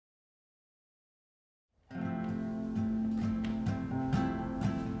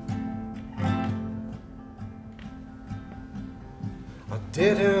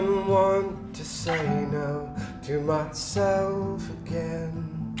didn't want to say no to myself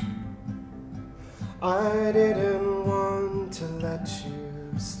again. I didn't want to let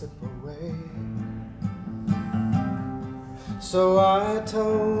you slip away. So I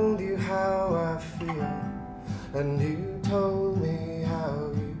told you how I feel, and you told me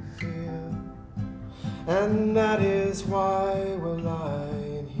how you feel. And that is why we're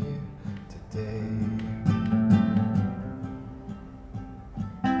lying here today.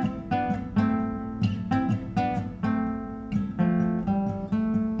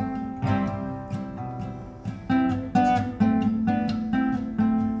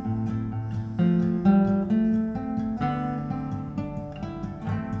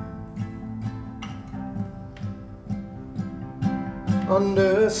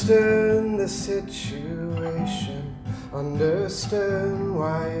 Understood the situation, understood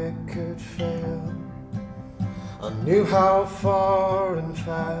why it could fail. I knew how far and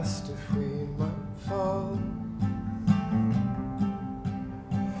fast if we might fall.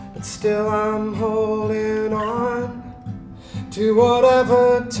 But still I'm holding on to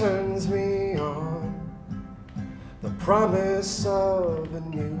whatever turns me on, the promise of a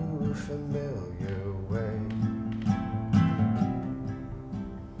new familiar way.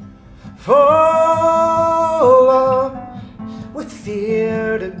 Full up with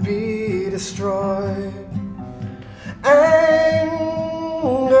fear to be destroyed, anger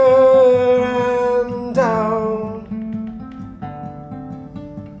and doubt.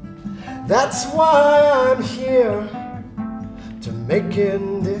 That's why I'm here, to make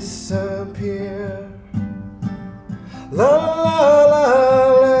it disappear. La la la,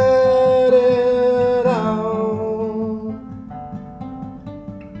 let it out.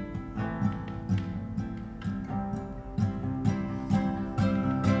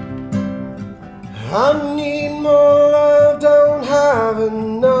 I need more love, don't have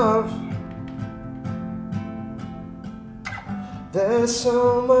enough. There's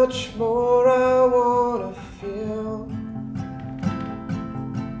so much more I wanna feel.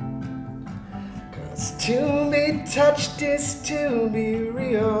 'Cause to be touched is to be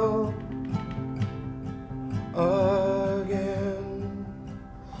real again,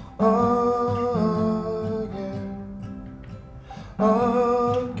 again,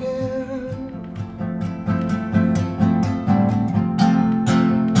 again.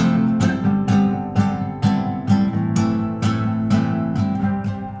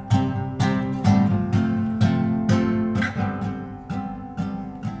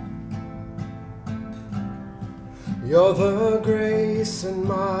 You're the grace in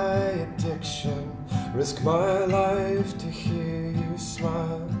my addiction. Risk my life to hear you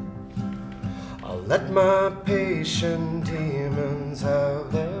smile. I'll let my patient demons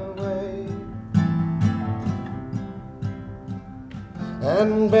have their way,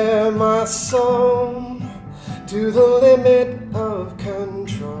 and bear my soul to the limit of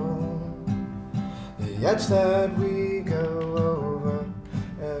control, the edge that we go over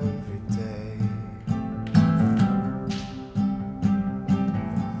every day.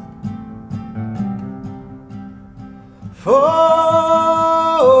 Full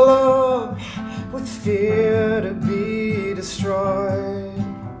up with fear to be destroyed,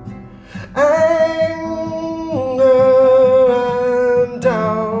 anger and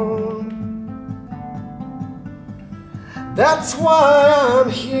doubt. That's why I'm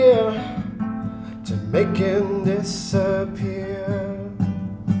here, to make it disappear.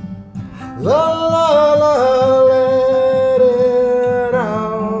 La la la, let it out.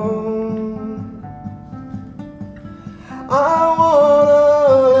 I wanna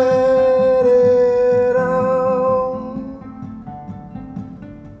let it out.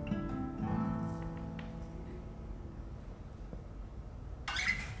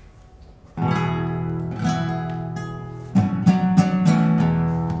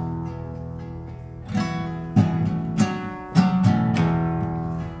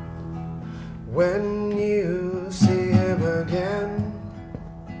 When you see him again,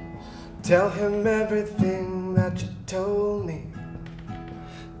 tell him everything that you told me.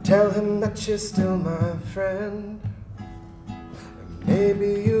 Tell him that you're still my friend, and maybe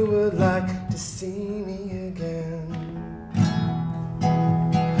you would like to see me again.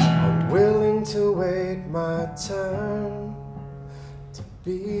 I'm willing to wait my turn to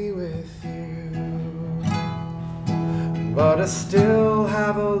be with you, but I still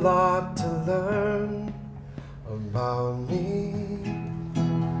have a lot to learn about me,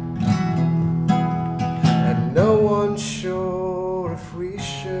 and no one's sure if we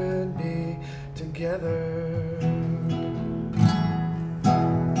should be together.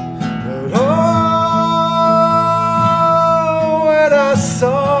 But oh, when I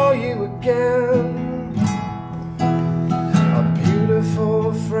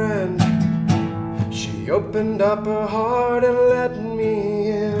opened up her heart and let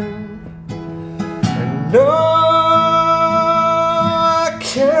me in. And no, I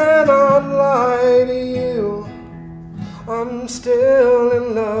cannot lie to you, I'm still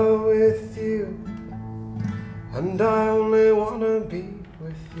in love with you, and I only wanna be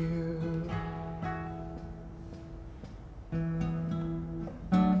with you.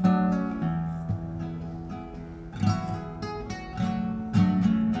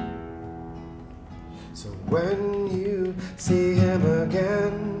 So when you see him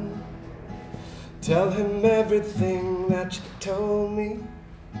again, tell him everything that you told me.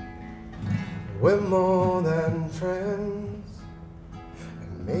 We're more than friends,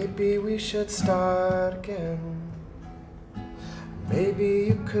 and maybe we should start again. Maybe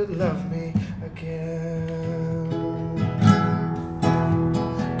you could love me again.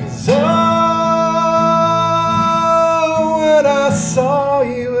 'Cause oh, when I saw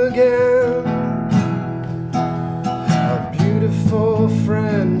you again, a beautiful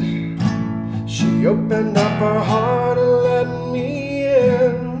friend, she opened up her heart and let me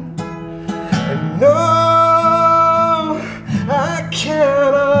in. And no, I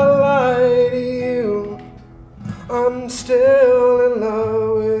cannot lie to you, I'm still in love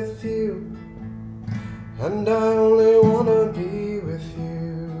with you, and I only wanna be with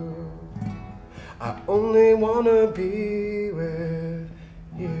you. I only wanna be with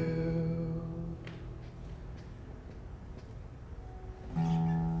you.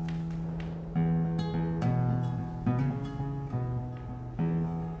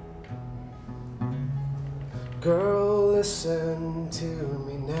 Girl, listen to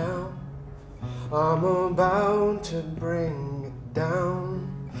me now, I'm about to bring it down.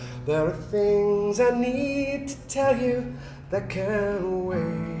 There are things I need to tell you that can't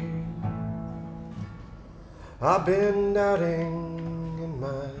wait. I've been doubting in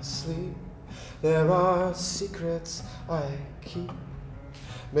my sleep, there are secrets I keep.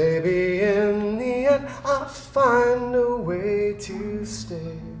 Maybe in the end I'll find a way to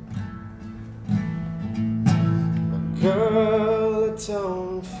stay. Girl, I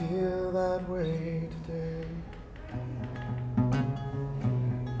don't feel that way today.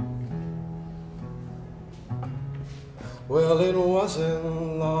 Well, it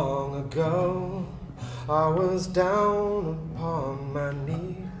wasn't long ago I was down upon my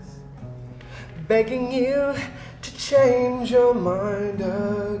knees, begging you to change your mind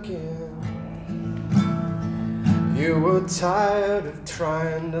again. You were tired of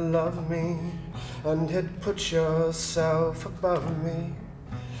trying to love me and had put yourself above me.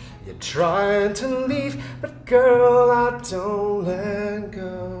 You're trying to leave, but girl, I don't let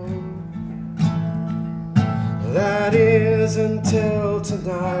go. That is until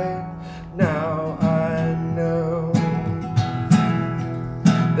tonight, now I know.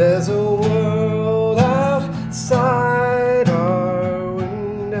 There's a world outside our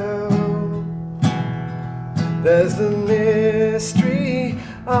window. There's the mystery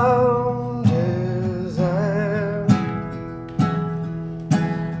of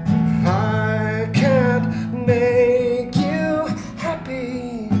make you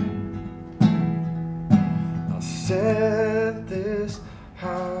happy. I'll set this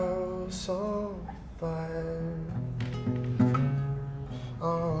house on fire,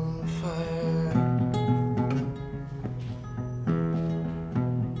 on fire.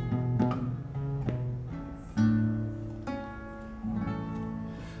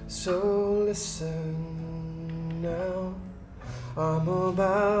 So listen now, I'm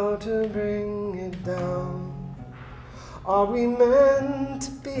about to bring it down. Are we meant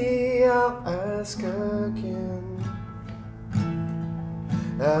to be? I'll ask again,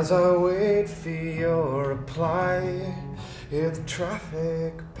 as I wait for your reply. Hear the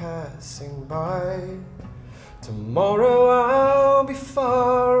traffic passing by. Tomorrow I'll be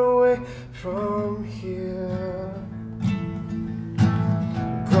far away from here.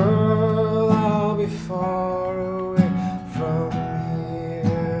 Girl, I'll be far